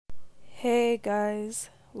Hey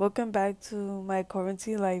guys, welcome back to my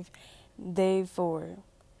quarantine life day 4.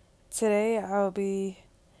 Today I'll be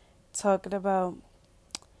talking about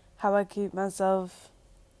how I keep myself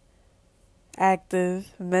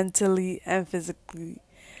active mentally and physically.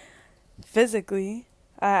 Physically,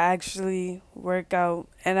 I actually work out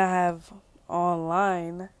and I have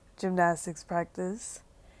online gymnastics practice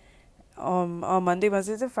on Monday,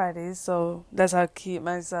 Wednesdays, and Fridays, so that's how I keep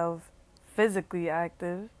myself physically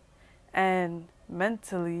active and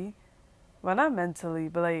mentally, well, not mentally,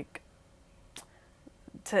 but like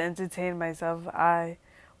to entertain myself. I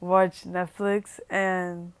watch Netflix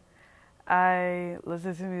and I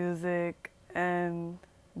listen to music and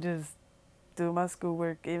just do my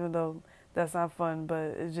schoolwork, even though that's not fun,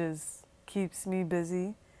 but it just keeps me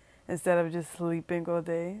busy instead of just sleeping all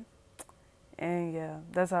day. And yeah,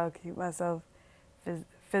 that's how I keep myself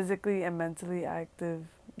physically and mentally active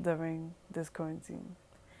during this quarantine.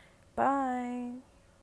 Bye.